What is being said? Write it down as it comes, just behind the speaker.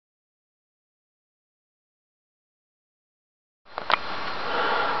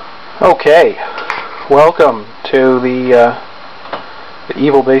Okay, welcome to the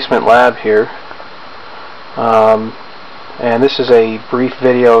Evil Basement Lab here, and this is a brief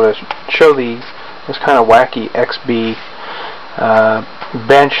video to show this kind of wacky XBee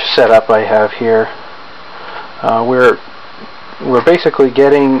bench setup I have here. We're basically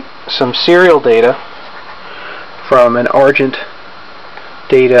getting some serial data from an Argent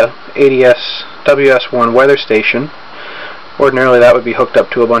data ADS-WS1 weather station. Ordinarily that would be hooked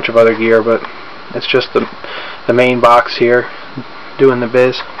up to a bunch of other gear, but it's just the main box here doing the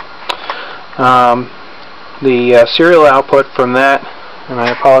biz. The serial output from that, and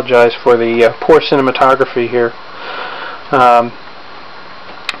I apologize for the poor cinematography here,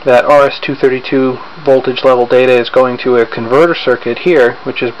 that RS-232 voltage level data is going to a converter circuit here,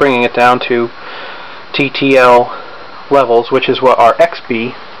 which is bringing it down to TTL levels, which is what our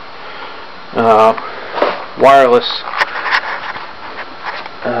XBee wireless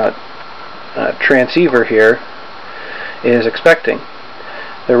transceiver here is expecting.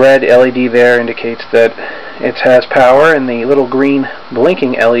 The red LED there indicates that it has power, and the little green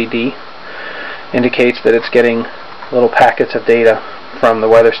blinking LED indicates that it's getting little packets of data from the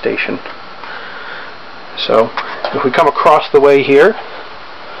weather station. So if we come across the way here,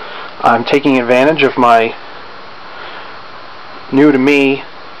 I'm taking advantage of my new to me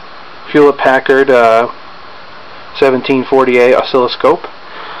Hewlett-Packard 1740A oscilloscope,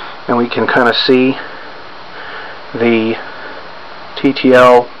 and we can kind of see the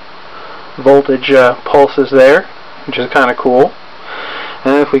TTL voltage pulses there, which is kind of cool.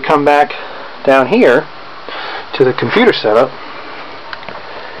 And if we come back down here to the computer setup,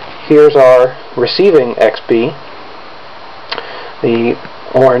 here's our receiving XBee. The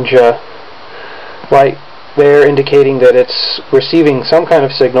orange light there indicating that it's receiving some kind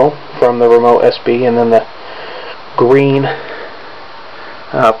of signal from the remote SB, and then the green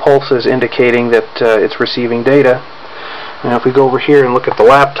pulses indicating that it's receiving data. And if we go over here and look at the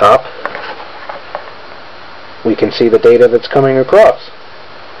laptop, we can see the data that's coming across.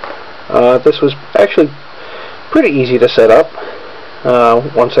 This was actually pretty easy to set up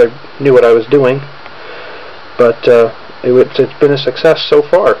once I knew what I was doing, but it's been a success so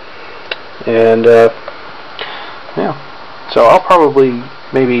far. And yeah, so I'll probably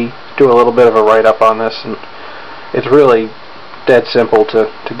maybe do a little bit of a write-up on this, and it's really dead simple to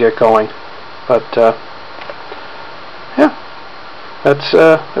get going. But yeah,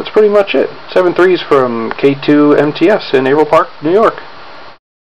 that's pretty much it. 7.3s from K2 MTS in Averill Park, New York.